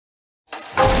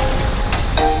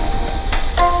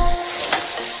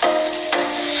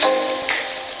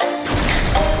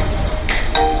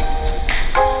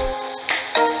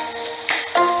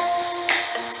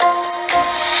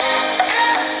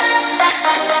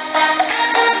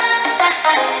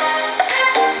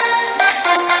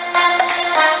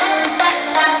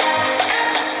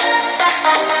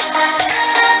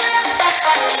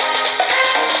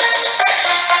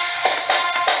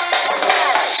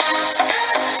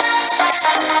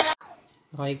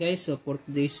Okay guys, so for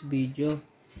today's video,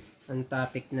 ang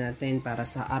topic natin para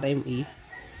sa RME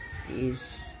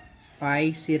is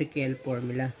pi circle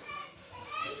formula.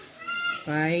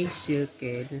 Pi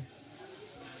circle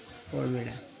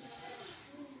formula.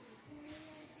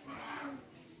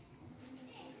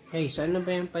 Okay, so ano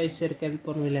ba yung pi circle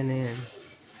formula na yan?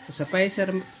 So, sa pi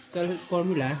circle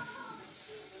formula,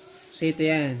 so ito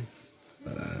yan.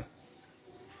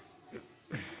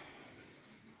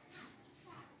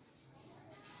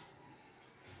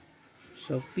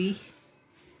 So, P,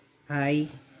 I,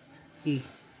 E.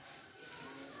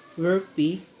 Where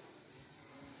P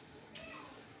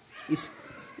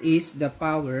is the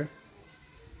power,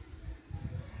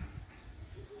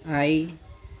 I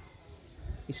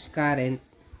is current,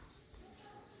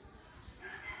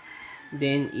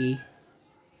 then E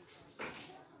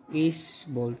is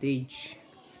voltage.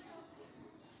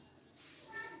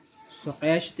 So,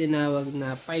 kaya siya tinawag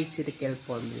na pi circle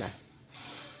formula.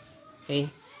 Okay?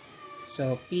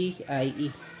 So, P, I,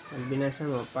 E. Ang binasa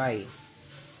mo, pi.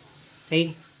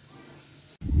 Okay?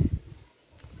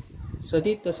 So,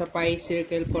 dito sa pi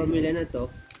circle formula na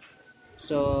to,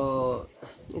 so,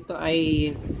 ito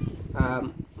ay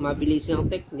mabilis yung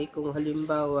technique. Kung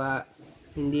halimbawa,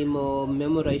 hindi mo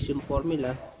memorize yung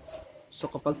formula,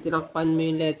 so, kapag tinakpan mo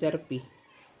yung letter P,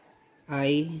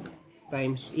 I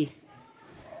times E.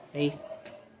 Okay?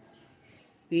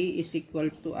 P is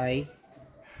equal to I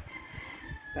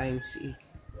times E.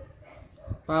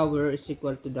 Power is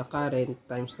equal to the current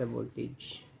times the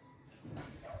voltage.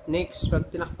 Next,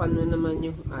 pag tinakpan mo naman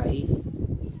yung I,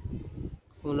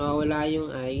 kung nawawala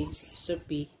yung I, so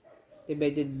P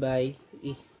divided by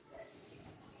E.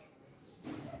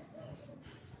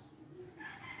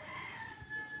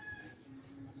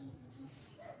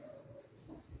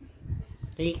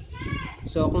 Okay?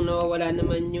 So, kung nawawala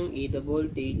naman yung E, the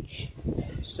voltage,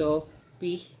 so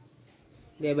P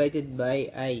divided by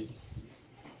I.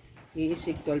 E is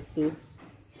equal to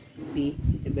P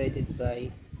divided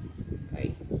by I.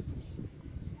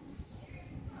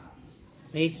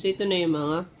 Okay, so ito na yung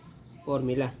mga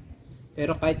formula.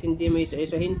 Pero kahit hindi mo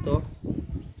isa-isahin to,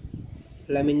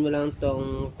 alamin mo lang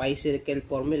tong pi circle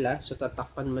formula. So,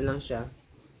 tatakpan mo lang siya.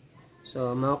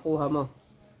 So, makukuha mo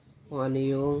kung ano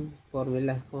yung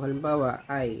formula. Kung halimbawa,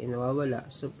 I,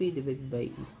 nawawala. So, P divided by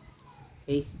E.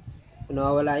 Okay? Kung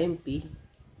nawawala yung P,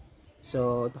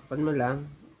 so, takpan mo lang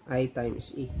I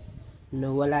times E.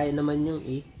 Nawala naman yung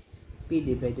E, P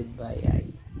divided by I.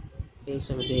 Okay,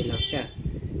 so madali lang siya.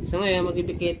 So ngayon,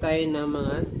 magbibigay tayo ng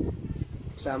mga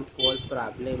sample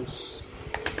problems.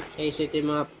 Okay, so ito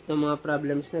yung mga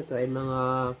problems na to ay mga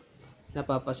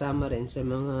napapasama rin sa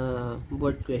mga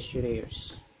board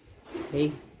questionnaires. Okay,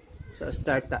 so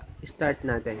start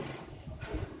natin.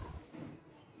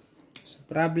 So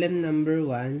problem number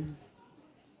 1.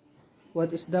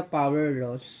 What is the power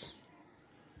loss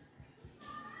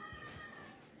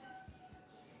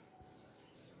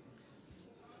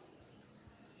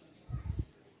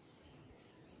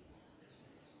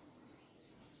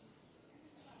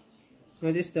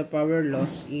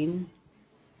in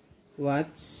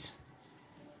watts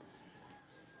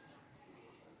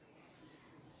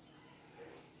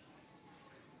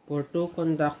for two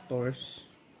conductors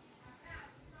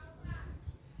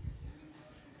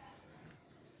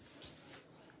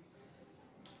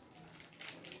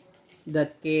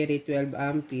that carry 12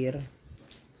 ampere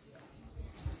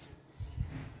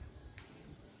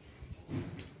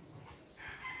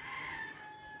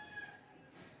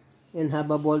and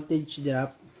have a voltage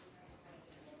drop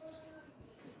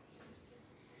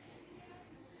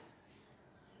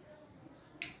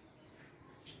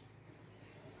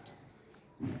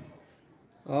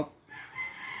of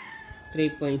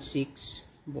 3.6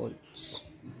 volts.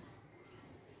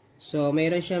 So,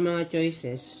 mayroon siya mga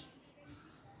choices.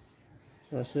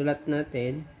 So, sulat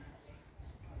natin.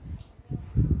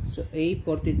 So, A,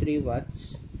 43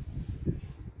 watts.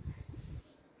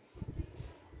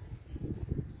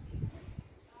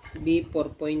 B,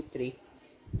 4.3.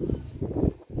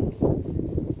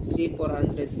 C,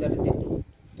 432.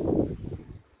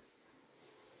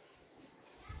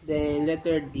 Then,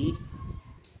 letter D,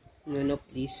 none of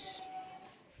this.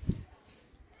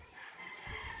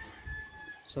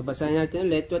 So, basahin natin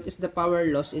ulit. What is the power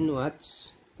loss in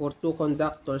watts for two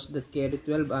conductors that carry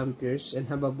 12 amperes and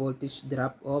have a voltage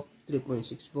drop of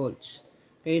 3.6 volts?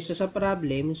 Okay, so sa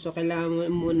problem, so kailangan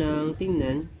mo munang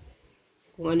tingnan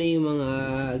kung ano yung mga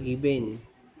given.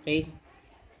 Okay?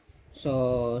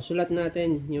 So, sulat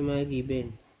natin yung mga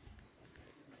given.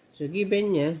 So,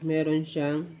 given niya, meron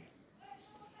siyang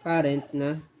current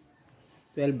na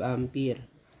 12 ampere.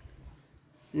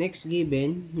 Next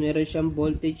given, meron siyang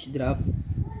voltage drop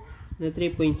na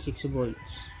 3.6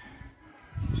 volts.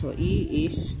 So, E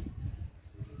is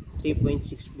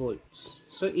 3.6 volts.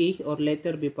 So, E or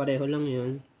letter B, pareho lang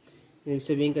yun. Ibig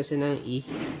sabihin kasi ng E,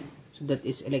 so that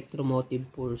is electromotive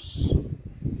force.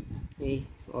 Okay,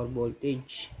 or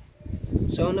voltage.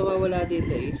 So, ang nawawala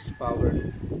dito is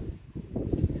power.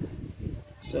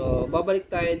 So, babalik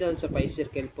tayo doon sa pi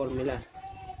circle formula.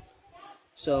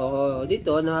 So,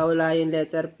 dito, nawawala yung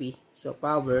letter P. So,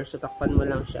 power. So, takpan mo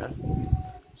lang siya.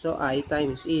 So, I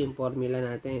times E, yung formula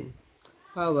natin.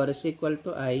 Power is equal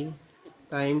to I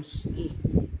times E.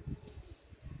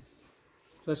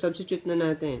 So, substitute na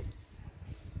natin.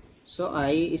 So,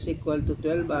 I is equal to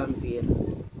 12 ampere.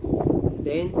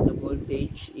 Then, the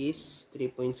voltage is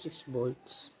 3.6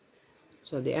 volts.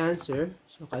 So, the answer,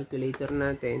 so calculator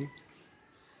natin.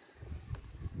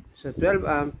 So, 12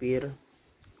 ampere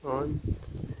on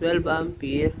 12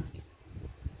 ampere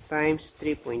times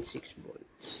 3.6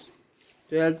 volts.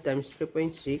 12 times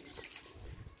 3.6.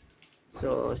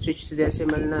 So, switch to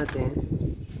decimal natin.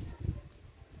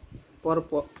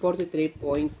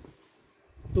 43.2.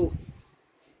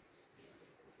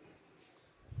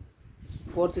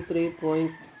 43.2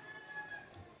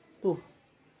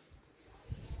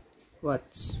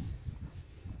 watts.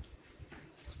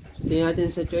 So, tingnan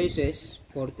natin sa choices.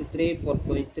 43,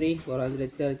 4.3,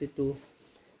 432.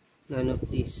 None of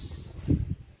this.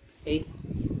 Okay?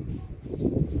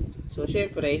 So,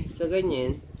 syempre, sa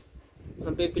ganyan,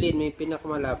 ang pipiliin may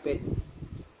pinakamalapit.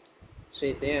 So,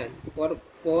 ito yan.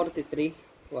 43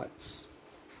 watts.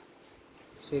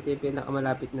 So, ito yung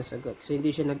pinakamalapit na sagot. So,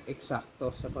 hindi siya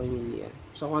nag-eksakto sa pamilya.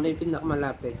 So, kung ano yung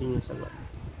pinakamalapit, yun yung sagot.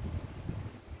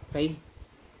 Okay?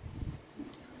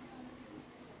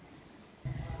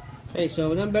 Okay,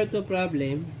 so number 2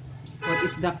 problem. What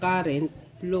is the current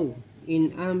flow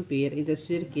in ampere in the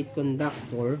circuit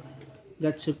conductor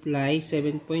that supply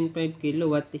 7.5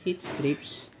 kilowatt heat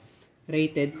strips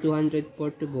rated 240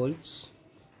 volts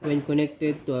when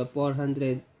connected to a 240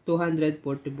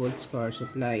 volts power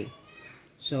supply?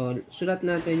 So, sulat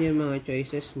natin yung mga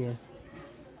choices niya.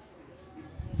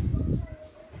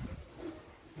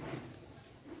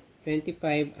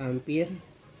 $25 ampere,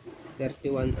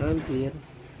 31 ampere,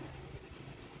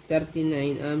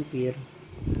 39 ampere.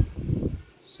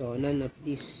 So, none of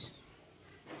this.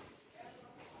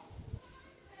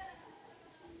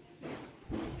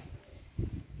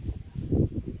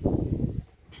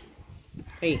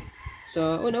 Okay.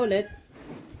 So, una ulit,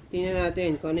 tingnan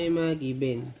natin kung ano yung mga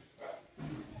given.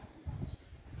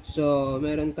 So,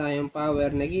 meron tayong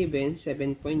power na given,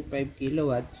 7.5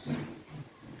 kilowatts.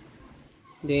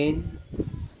 Then,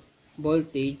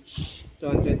 voltage,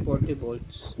 240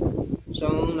 volts. So,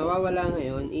 ang nawawala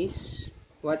ngayon is,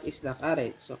 what is the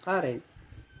current? So, current.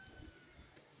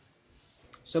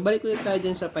 So, balik ulit tayo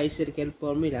dun sa pi circle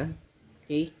formula.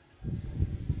 Okay?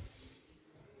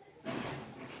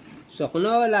 So, kung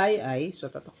nawawala ay I, so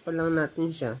tatakpan lang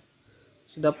natin siya.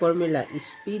 So, the formula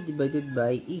is P divided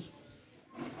by E.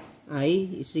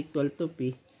 I is equal to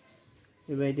P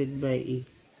divided by E,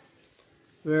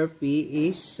 where P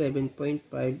is 7.5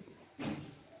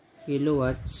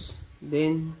 kilowatts,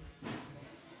 then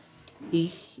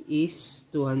E is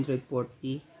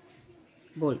 240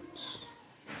 volts.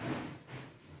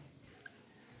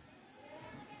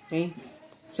 Okay,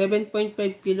 7.5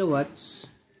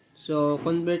 kilowatts. So,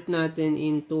 convert natin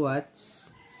into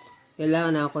watts.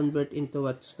 Kailangan na convert into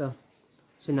watts to.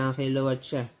 Kasi naka-kilowatt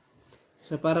siya.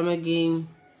 So, para maging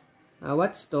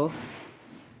watts to,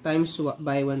 times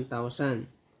by 1,000.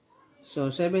 So,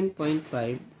 7.5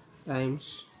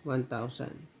 times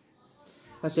 1,000.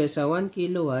 Kasi sa 1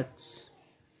 kilowatts,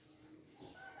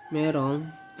 merong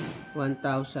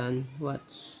 1,000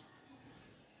 watts.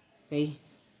 Okay?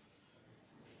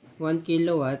 1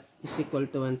 kilowatt is equal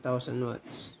to 1,000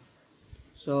 watts.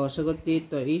 So, sagot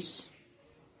dito is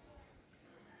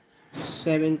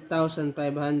 7,500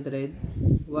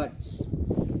 watts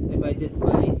divided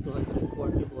by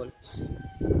 240 volts.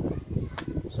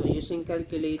 So, using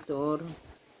calculator,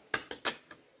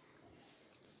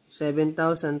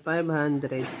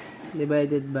 7,500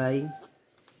 divided by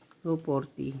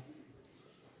 240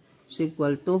 is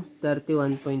equal to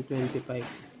 31.25.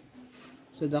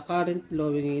 So, the current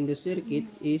flowing in the circuit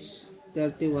is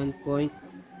 31.25.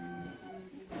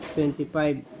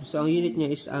 So, ang unit niya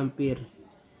is ampere.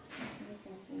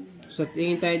 So,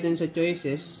 tingin tayo dun sa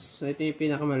choices. So, ito yung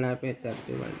pinakamalapit,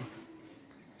 31.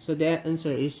 So, the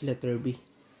answer is letter B.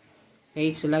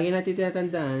 Okay, so lagi natin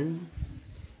tinatandaan,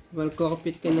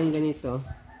 magkakopit ka ng ganito.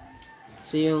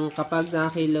 So, yung kapag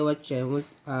naka-kilowatt siya,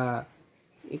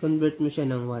 i-convert mo siya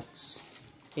ng watts.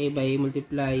 Okay, by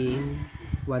multiplying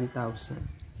 1,000.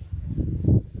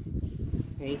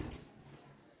 Okay.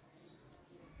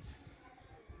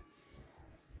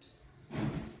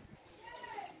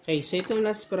 Okay, so itong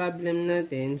last problem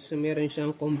natin, so meron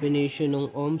siyang combination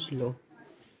ng Ohm's law.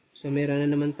 So meron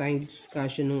na naman tayong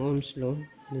discussion ng Ohm's law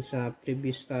dun sa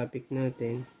previous topic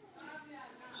natin.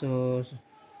 So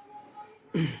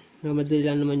madali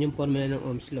lang naman yung formula ng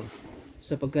Ohm's law.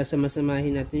 So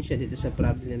pagkasama-samahin natin siya dito sa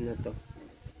problem na to.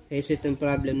 Okay, so itong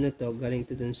problem na to, galing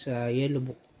to dun sa yellow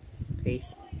book. Okay,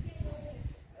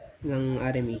 ng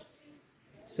RME.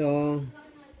 So,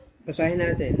 basahin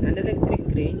natin. An electric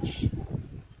range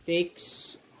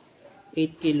takes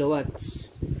 8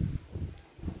 kilowatts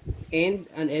and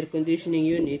an air conditioning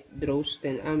unit draws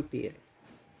 10 ampere.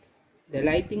 The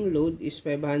lighting load is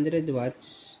 500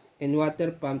 watts and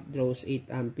water pump draws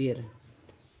 8 ampere.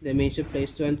 The main supply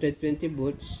is 220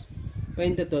 volts.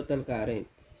 Find the total current.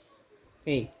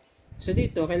 Okay. So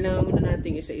dito, kailangan muna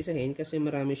natin isa-isahin kasi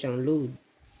marami siyang load.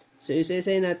 So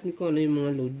isa-isahin natin kung ano yung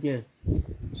mga load niya.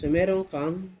 So meron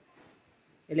kang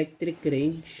electric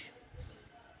range.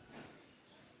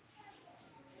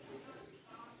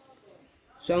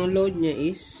 So, ang load niya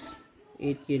is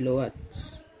 8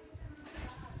 kilowatts.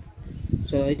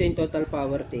 So, ito yung total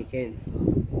power taken.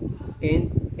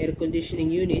 And, air conditioning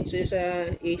unit. So,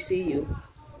 sa ACU,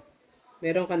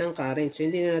 meron ka ng current. So,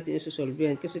 hindi na natin isusolve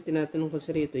yan. Kasi tinatanong ko sa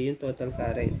rito yung total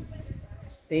current.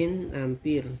 10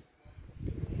 ampere.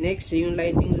 Next, yung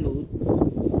lighting load.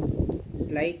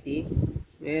 Lighting,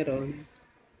 meron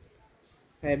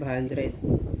 500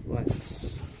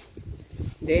 watts.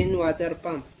 Then, water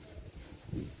pump.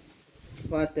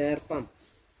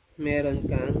 Meron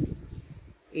kang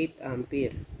 8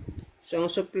 ampere. So, ang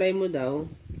supply mo daw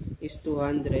is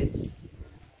 220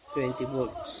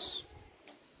 volts.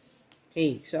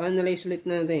 Okay, so analyze ulit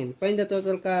natin. Find the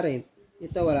total current.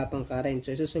 Ito, wala pang current.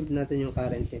 So, isusolve natin yung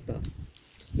current nito.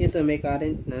 Ito, may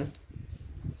current na.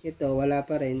 Ito, wala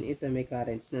pa rin. Ito, may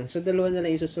current na. So, dalawa na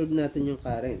lang isusolve natin yung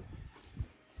current.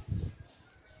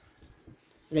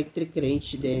 Electric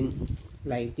range, then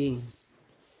lighting.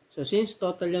 So, since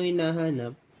total yung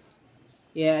hinahanap,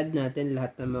 i-add natin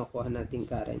lahat na makukuha natin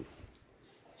current.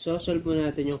 So, solve mo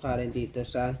natin yung current dito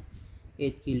sa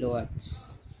 8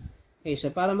 kilowatts. Okay, so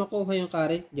para makuha yung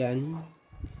current dyan,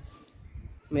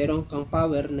 meron kang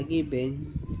power na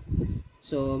given.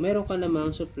 So, meron ka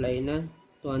namang supply na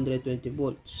 220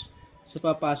 volts. So,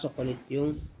 papasok ulit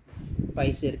yung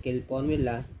pi circle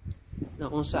formula na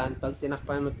kung saan pag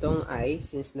tinakpan mo itong I,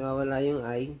 since nawawala yung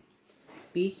I,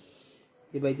 P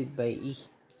divided by E.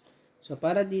 So,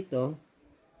 para dito,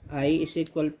 I is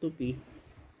equal to P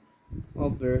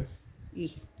over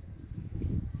E.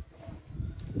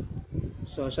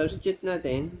 So, substitute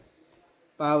natin.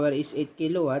 Power is 8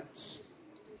 kilowatts.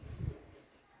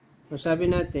 So,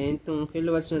 sabi natin, itong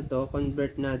kilowatts na to,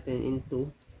 convert natin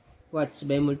into watts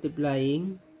by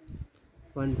multiplying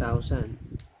 1,000.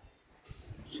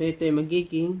 So, ito ay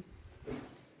magiging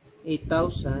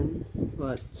 8,000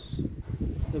 watts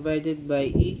divided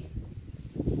by E,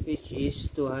 which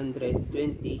is 220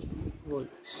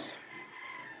 volts.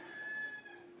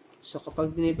 So,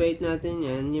 kapag dinivide natin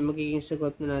yan, yung magiging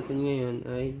sagot na natin ngayon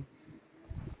ay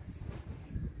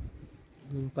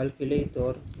yung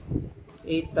calculator,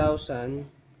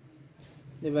 8,000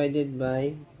 divided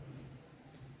by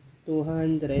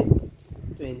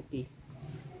 220.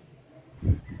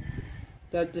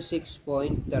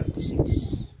 36.36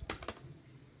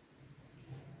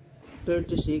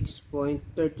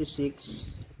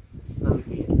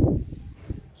 ampere.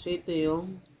 So, ito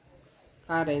yung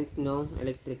current ng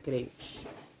electric range.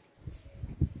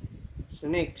 So,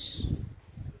 next.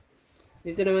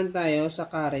 Dito naman tayo sa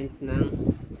current ng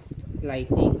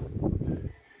lighting.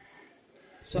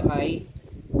 So, I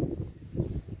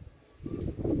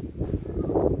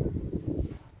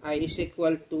is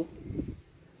equal to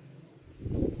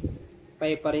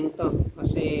pi pa rin to.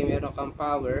 Kasi meron kang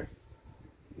power,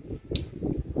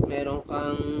 meron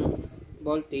kang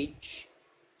voltage,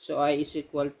 so I is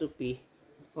equal to P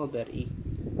over E,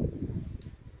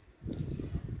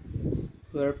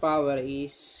 where power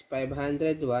is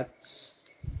 500 watts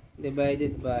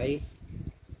divided by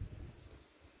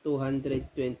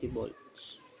 220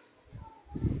 volts.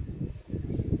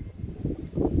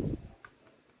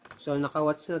 So,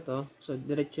 naka-watts na to, so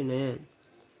diretso na yan.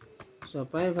 So,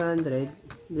 500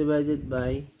 divided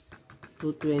by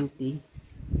 220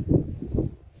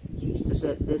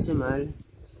 decimal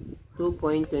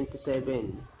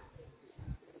 2.27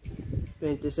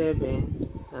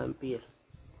 ampere.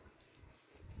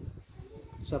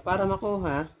 So, para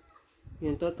makuha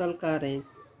yung total current,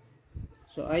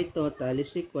 so I total is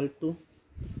equal to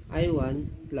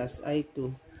I1 plus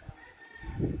I2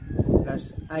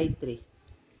 plus I3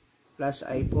 plus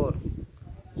I4.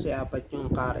 Kasi apat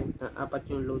yung current na, apat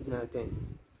yung load natin.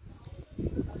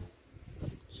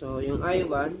 So, yung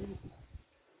I1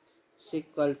 is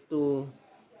equal to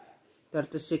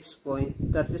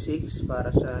 36.36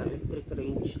 para sa electric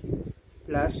range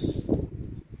plus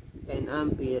 10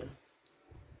 ampere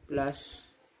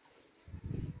plus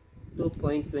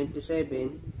 2.27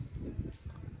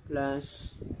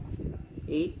 plus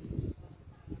 8.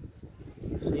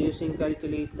 So, using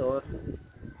calculator,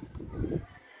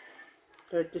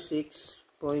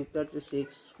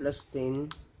 36.36 plus 10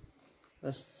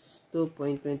 plus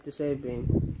 2.27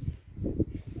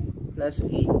 plus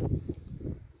 8.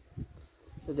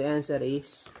 So, the answer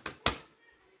is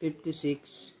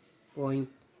 56.3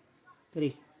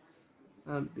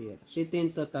 ampere. So, ito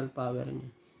yung total power niya.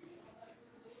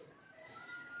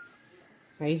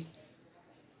 Okay?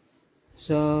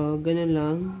 So, ganun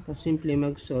lang. Kasimple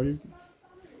mag-solve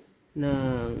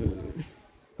ng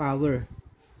power.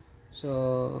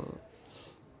 So,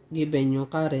 given yung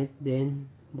current, then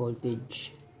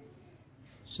voltage.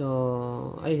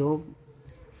 So, I hope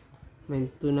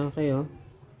may tunan kayo.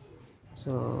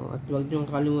 So, at huwag niyong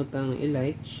kalimutang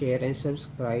i-like, share, and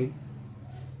subscribe.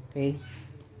 Okay?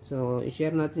 So,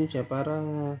 i-share natin siya para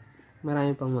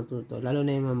marami pang matuto. Lalo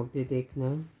na yung mga magtitake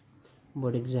ng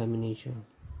board examination.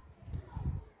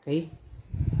 Okay?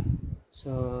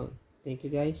 So, thank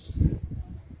you guys.